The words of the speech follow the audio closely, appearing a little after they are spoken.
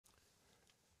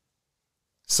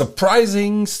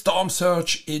surprising storm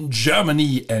surge in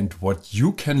Germany and what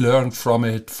you can learn from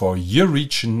it for your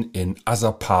region in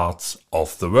other parts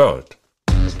of the world.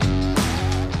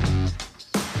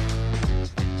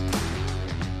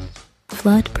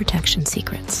 Flood Protection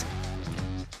Secrets,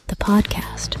 the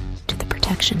podcast to the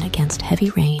protection against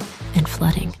heavy rain and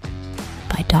flooding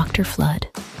by Dr. Flood,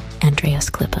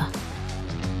 Andreas Klippe.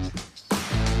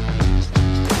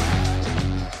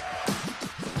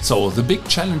 So the big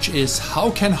challenge is, how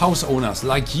can house owners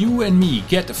like you and me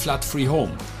get a flood-free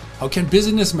home? How can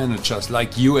business managers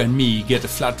like you and me get a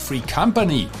flood-free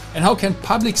company? And how can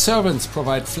public servants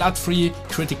provide flood-free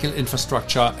critical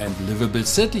infrastructure and livable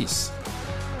cities?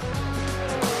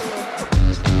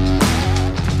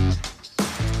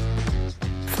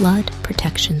 Flood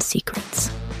Protection Secrets,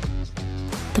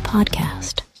 the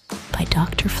podcast by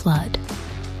Dr. Flood,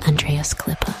 Andreas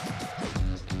Klippe.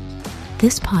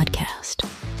 This podcast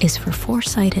is for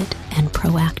foresighted and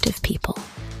proactive people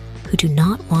who do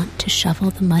not want to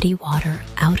shovel the muddy water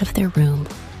out of their room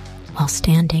while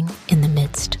standing in the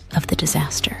midst of the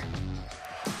disaster.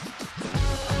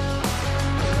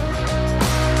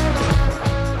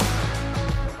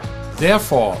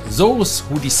 Therefore, those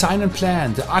who design and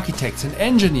plan, the architects and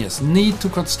engineers, need to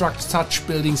construct such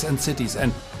buildings and cities,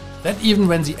 and that even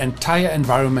when the entire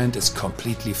environment is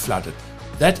completely flooded.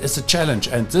 That is a challenge,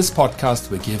 and this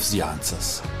podcast will give the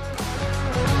answers.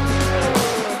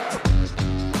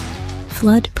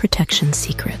 Flood Protection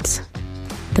Secrets,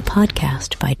 the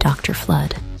podcast by Dr.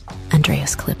 Flood,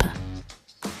 Andreas Klippe.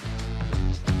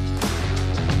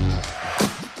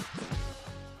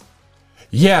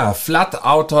 Yeah, flood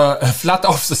of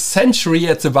the century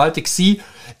at the Baltic Sea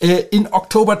in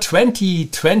October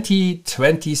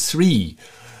 2023.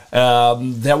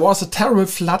 There was a terrible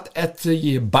flood at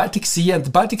the Baltic Sea, and the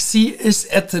Baltic Sea is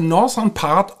at the northern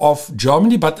part of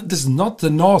Germany, but it is not the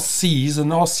North Sea. The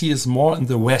North Sea is more in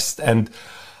the west, and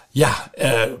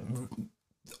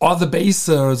all the base,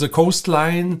 the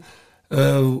coastline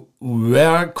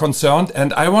were concerned,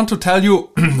 and I want to tell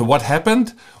you what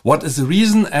happened, what is the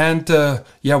reason, and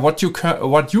what you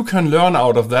can learn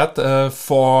out of that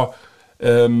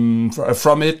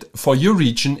from it for your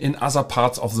region in other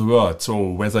parts of the world.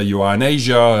 So whether you are in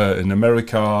Asia, in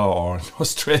America, or in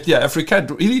Australia, Africa, it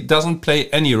really doesn't play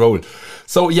any role.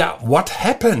 So what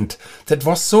happened? That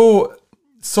was so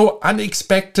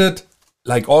unexpected,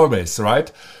 like always,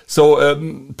 right? So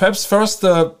perhaps first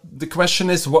the question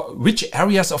is, which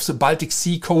areas of the Baltic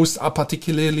Sea coast are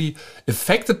particularly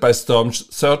affected by storm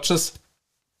surges?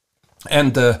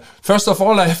 And first of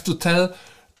all, I have to tell,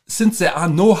 since there are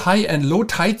no high and low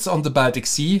tides on the Baltic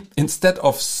Sea, instead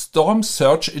of storm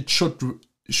surge, we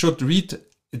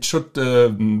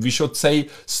should say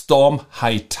storm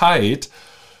high tide.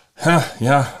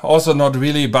 Also not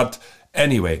really, but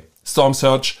anyway, storm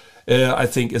surge I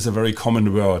think is a very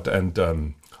common word, and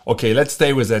okay, let's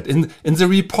stay with that. In the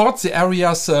report, the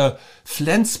areas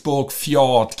Flensburg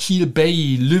Fjord, Kiel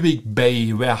Bay, Lübeck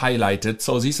Bay were highlighted.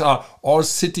 So these are all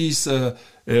cities,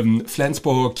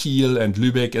 Flensburg, Kiel and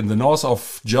Lübeck in the north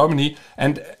of Germany.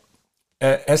 And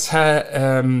as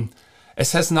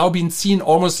has now been seen,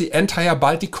 almost the entire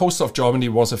Baltic coast of Germany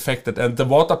was affected, and the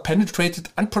water penetrated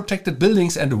unprotected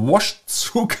buildings and washed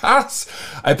through cars.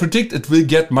 I predict it will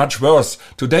get much worse.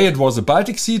 Today it was the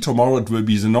Baltic Sea, tomorrow it will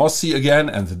be the North Sea again,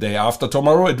 and the day after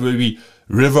tomorrow it will be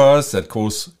rivers that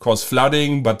cause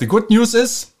flooding. But the good news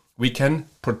is we can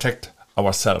protect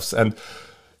ourselves. And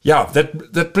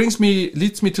that leads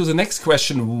me to the next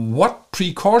question. What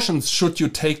precautions should you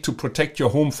take to protect your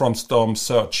home from storm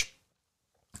surge?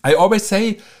 I always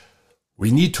say we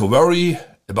need to worry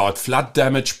about flood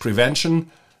damage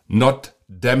prevention, not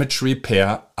damage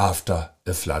repair after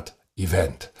a flood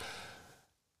event.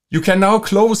 You can now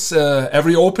close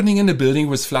every opening in a building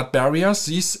with flood barriers.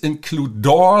 These include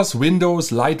doors,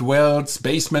 windows, light wells,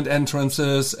 basement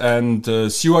entrances, and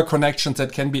sewer connections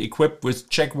that can be equipped with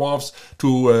check valves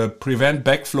to prevent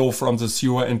backflow from the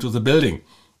sewer into the building.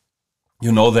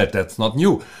 You know that's not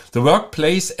new. The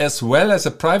workplace as well as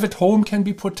a private home can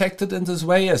be protected in this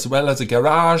way, as well as a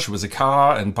garage with a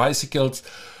car and bicycles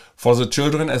for the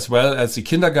children, as well as the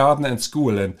kindergarten and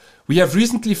school. And we have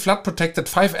recently flood protected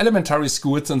 5 elementary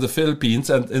schools in the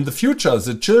Philippines, and in the future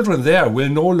the children there will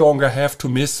no longer have to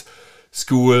miss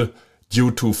school due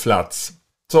to floods.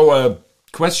 So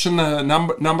question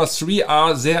number 3,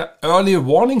 are there early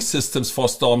warning systems for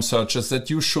storm surges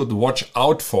that you should watch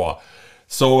out for?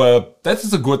 So that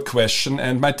is a good question,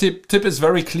 and my tip is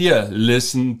very clear.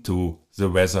 Listen to the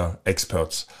weather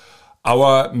experts.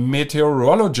 Our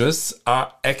meteorologists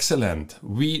are excellent.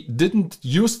 We didn't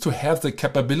used to have the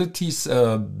capabilities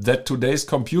that today's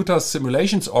computer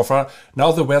simulations offer.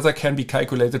 Now the weather can be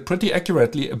calculated pretty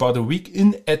accurately about a week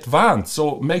in advance.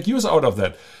 So make use out of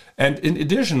that. And in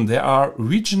addition, there are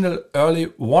regional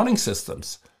early warning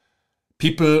systems.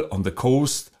 People on the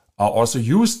coast are also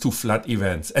used to flood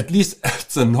events, at least at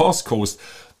the north coast.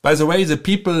 By the way, the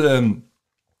people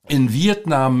in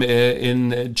Vietnam,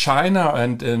 in China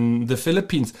and in the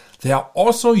Philippines, they are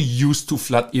also used to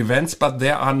flood events, but they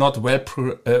are not well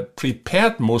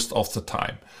prepared most of the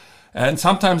time. And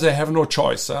sometimes they have no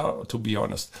choice, to be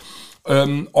honest.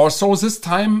 Also this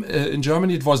time in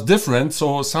Germany it was different.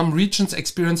 So some regions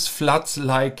experienced floods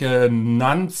like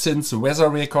none since weather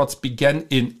records began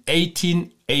in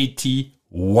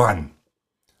 1881.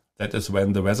 That is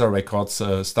when the weather records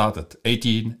started,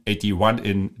 1881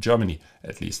 in Germany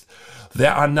at least.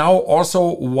 There are now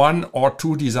also 1 or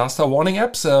 2 disaster warning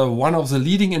apps. One of the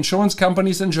leading insurance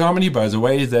companies in Germany, by the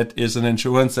way, that is an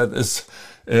insurance that is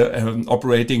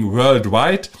operating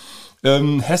worldwide,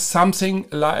 has something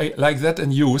like that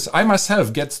in use. I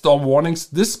myself get storm warnings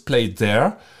displayed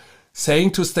there,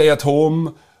 saying to stay at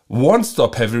home, won't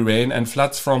stop heavy rain and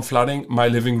floods from flooding my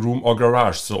living room or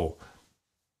garage. So,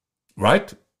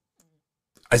 right?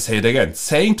 I say it again,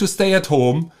 saying to stay at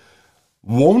home,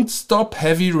 won't stop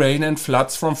heavy rain and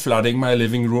floods from flooding my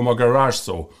living room or garage.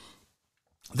 So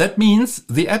that means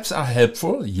the apps are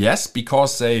helpful, yes,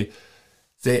 because they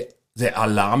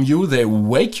alarm you, they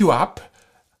wake you up.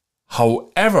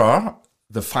 However,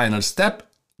 the final step,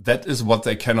 that is what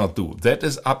they cannot do. That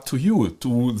is up to you,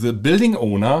 to the building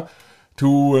owner,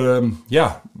 to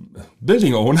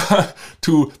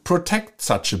protect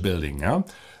such a building. Yeah.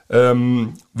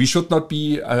 We should not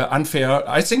be unfair.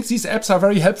 I think these apps are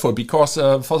very helpful because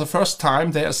for the first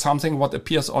time there is something what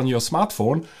appears on your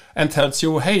smartphone and tells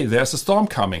you, hey, there's a storm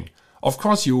coming. Of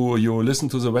course, you listen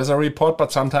to the weather report,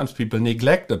 but sometimes people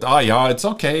neglect it. Yeah, it's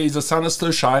okay. The sun is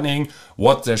still shining.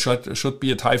 What, there should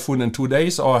be a typhoon in 2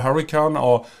 days or a hurricane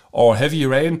or heavy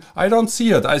rain? I don't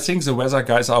see it. I think the weather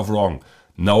guys are wrong.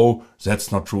 No,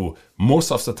 that's not true.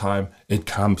 Most of the time it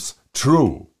comes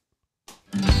true.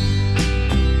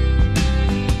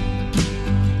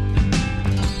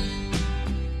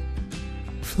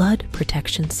 Flood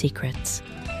Protection Secrets,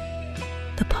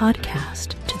 the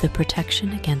podcast to the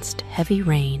protection against heavy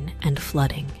rain and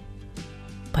flooding,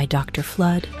 by Dr.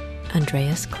 Flood,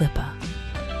 Andreas Klippe.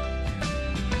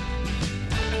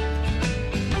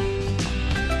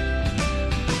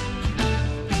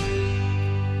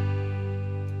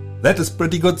 That is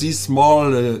pretty good. These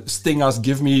small stingers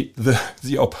give me the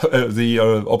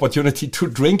opportunity to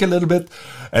drink a little bit,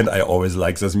 and I always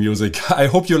like this music. I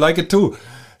hope you like it too.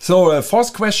 So,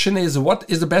 fourth question is, what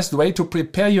is the best way to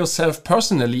prepare yourself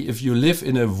personally if you live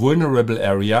in a vulnerable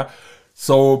area?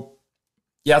 So,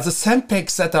 yeah, the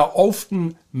sandbags that are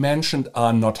often mentioned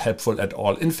are not helpful at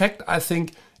all. In fact, I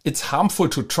think it's harmful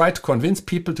to try to convince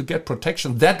people to get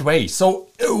protection that way. So,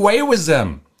 away with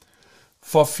them.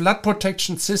 For flood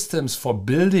protection systems for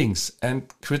buildings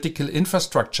and critical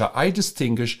infrastructure, I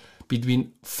distinguish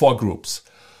between 4 groups.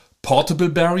 Portable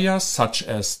barriers, such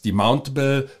as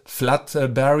demountable flood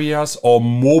barriers or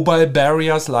mobile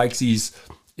barriers like these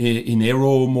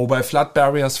Inero mobile flood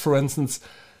barriers, for instance.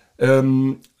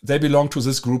 They belong to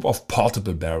this group of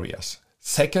portable barriers.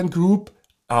 Second group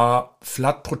are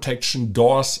flood protection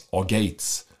doors or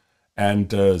gates. And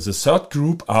the third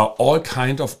group are all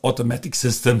kind of automatic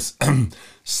systems, these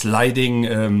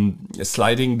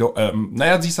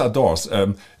are doors,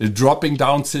 dropping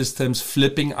down systems,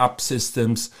 flipping up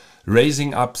systems,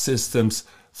 raising up systems,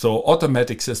 so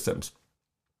automatic systems.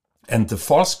 And the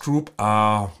fourth group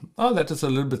are, that is a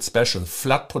little bit special,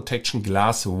 flood protection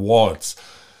glass walls.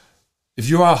 If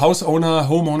you are a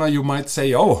homeowner, you might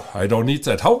say, oh, I don't need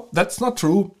that. How? That's not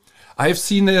true. I've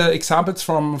seen examples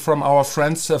from our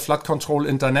friends Flood Control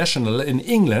International in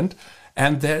England,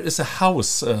 and there is a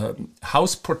house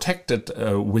protected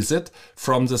with it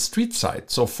from the street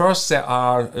side. So first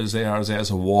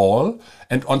there's a wall,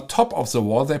 and on top of the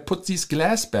wall they put these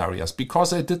glass barriers because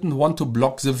they didn't want to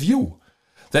block the view.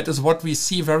 That is what we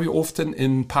see very often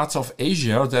in parts of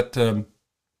Asia, that the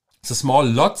small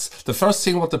lots, the first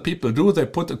thing what the people do, they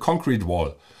put a concrete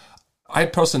wall. I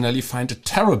personally find it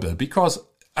terrible because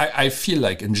I feel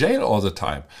like in jail all the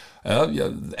time.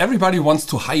 Everybody wants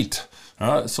to hide.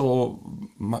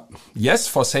 Yes,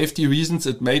 for safety reasons,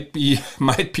 it might be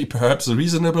perhaps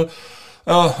reasonable.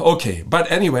 Okay, but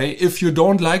anyway, if you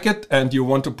don't like it and you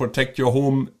want to protect your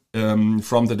home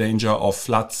from the danger of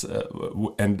floods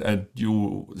and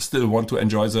you still want to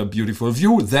enjoy the beautiful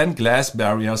view, then glass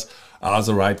barriers are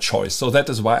the right choice. So that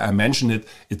is why I mentioned it.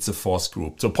 It's the fourth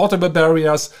group. So portable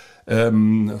barriers,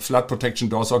 flood protection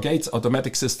doors or gates,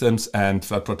 automatic systems, and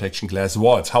flood protection glass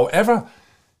walls. However,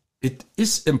 it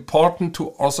is important to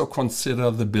also consider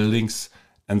the buildings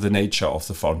and the nature of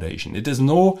the foundation. It is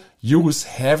no use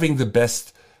having the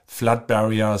best flood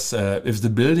barriers if the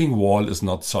building wall is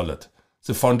not solid.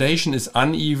 The foundation is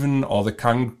uneven or the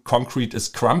concrete is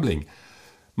crumbling.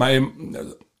 My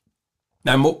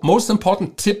most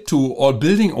important tip to all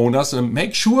building owners,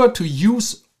 make sure to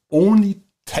use only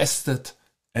tested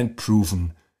and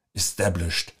proven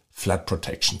established flood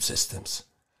protection systems.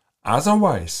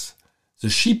 Otherwise, the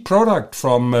cheap product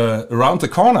from around the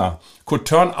corner could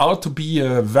turn out to be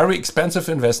a very expensive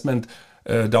investment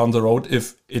down the road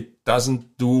if it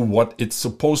doesn't do what it's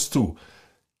supposed to.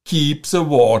 Keep the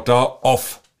water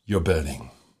off your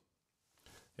building.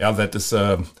 Yeah, that is,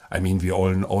 we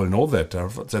all know that,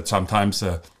 that sometimes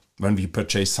when we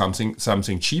purchase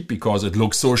something cheap because it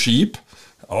looks so cheap,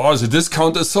 the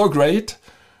discount is so great,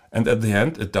 and at the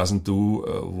end it doesn't do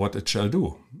what it shall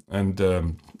do. And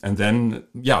then,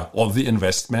 all the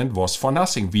investment was for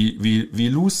nothing. We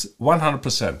lose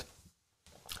 100%.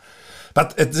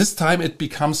 But at this time, it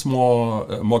becomes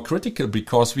more critical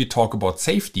because we talk about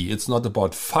safety. It's not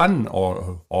about fun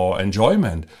or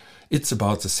enjoyment. It's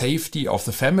about the safety of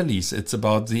the families. It's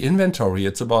about the inventory.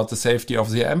 It's about the safety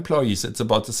of the employees. It's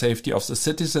about the safety of the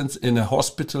citizens in a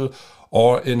hospital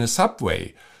or in a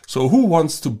subway. So who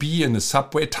wants to be in a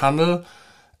subway tunnel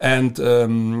and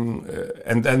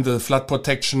then the flood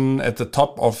protection at the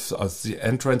top of the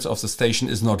entrance of the station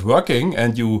is not working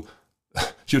and you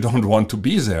don't want to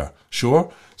be there,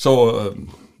 sure. So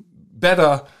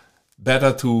better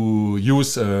to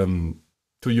use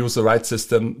the right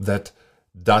system that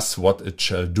does what it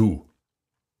shall do.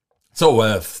 So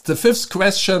the fifth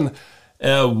question: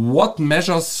 what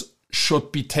measures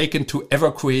should be taken to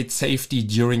evacuate safety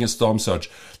during a storm surge?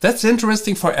 That's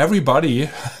interesting for everybody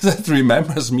that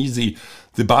remembers me the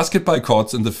basketball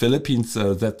courts in the Philippines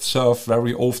that serve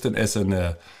very often as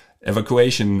an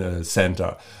evacuation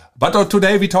center. But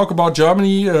today we talk about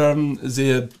Germany,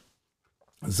 the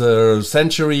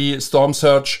century storm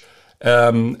surge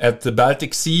at the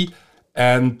Baltic Sea.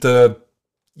 And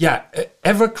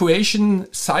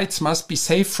evacuation sites must be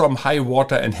safe from high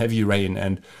water and heavy rain.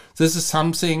 And this is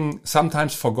something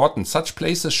sometimes forgotten. Such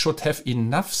places should have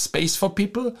enough space for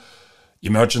people.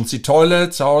 Emergency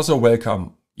toilets are also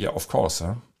welcome. Yeah, of course.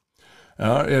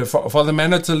 For the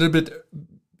men, it's a little bit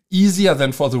easier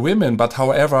than for the women, but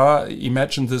however,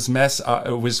 imagine this mess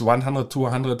with 100,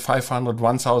 200, 500,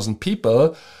 1,000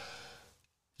 people.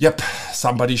 Yep,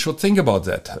 somebody should think about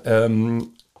that.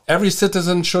 Every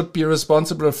citizen should be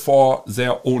responsible for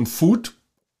their own food.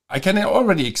 I can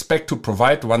already expect to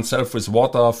provide oneself with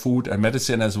water, food, and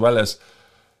medicine, as well as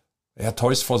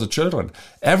toys for the children.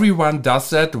 Everyone does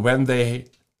that when they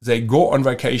go on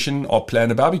vacation or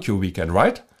plan a barbecue weekend,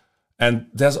 right? And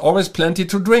there's always plenty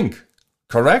to drink.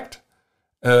 Correct?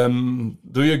 Do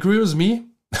you agree with me?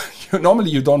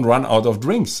 Normally you don't run out of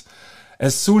drinks.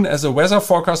 As soon as a weather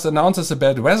forecast announces a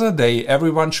bad weather day,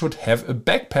 everyone should have a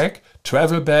backpack,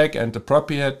 travel bag, and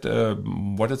appropriate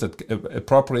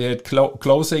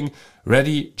clothing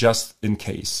ready just in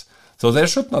case. So there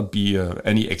should not be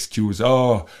any excuse.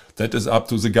 That is up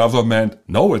to the government.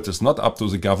 No, it is not up to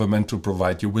the government to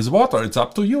provide you with water. It's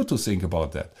up to you to think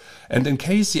about that. And in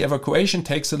case the evacuation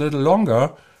takes a little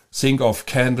longer, think of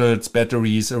candles,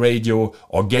 batteries, a radio,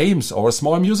 or games, or a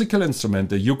small musical instrument.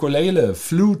 A ukulele,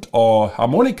 flute, or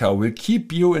harmonica will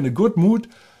keep you in a good mood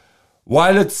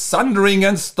while it's thundering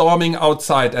and storming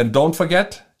outside. And don't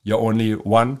forget, you're only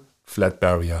one flat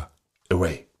barrier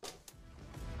away.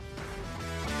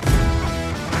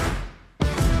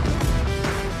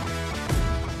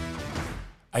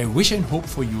 I wish and hope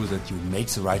for you that you make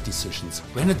the right decisions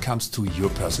when it comes to your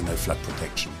personal flood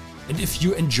protection. And if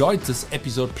you enjoyed this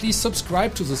episode, please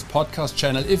subscribe to this podcast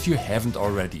channel if you haven't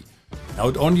already. Now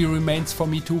it only remains for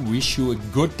me to wish you a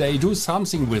good day. Do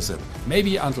something with it.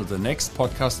 Maybe until the next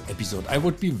podcast episode. I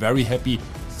would be very happy.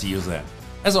 See you then.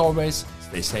 As always,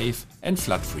 stay safe and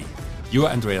flood free. Your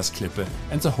Andreas Klippe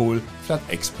and the whole Flood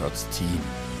Experts team.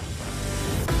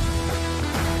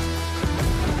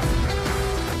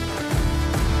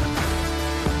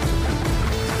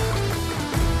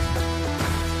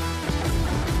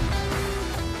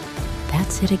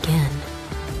 That's it again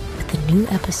with a new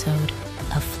episode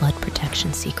of Flood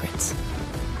Protection Secrets,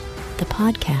 the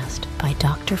podcast by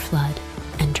Dr. Flood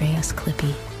Andreas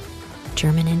Klippe,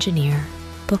 German engineer,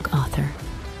 book author,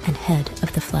 and head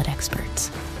of the Flood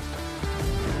Experts.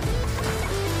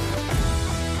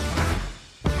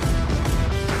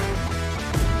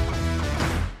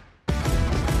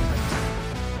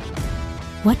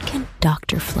 What can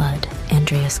Dr. Flood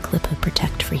Andreas Klippe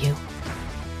protect for you?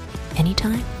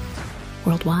 Anytime?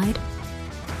 Worldwide?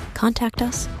 Contact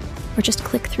us or just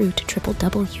click through to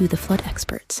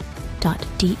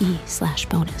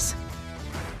www.thefloodexperts.de/bonus.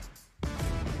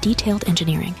 Detailed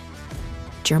engineering.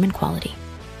 German quality.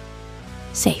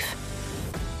 Safe.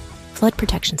 Flood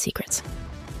protection secrets.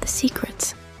 The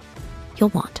secrets you'll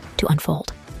want to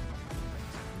unfold.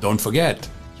 Don't forget,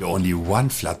 you're only one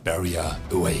flood barrier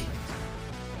away.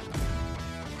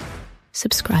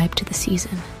 Subscribe to the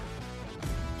season,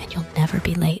 and you'll never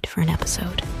be late for an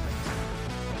episode.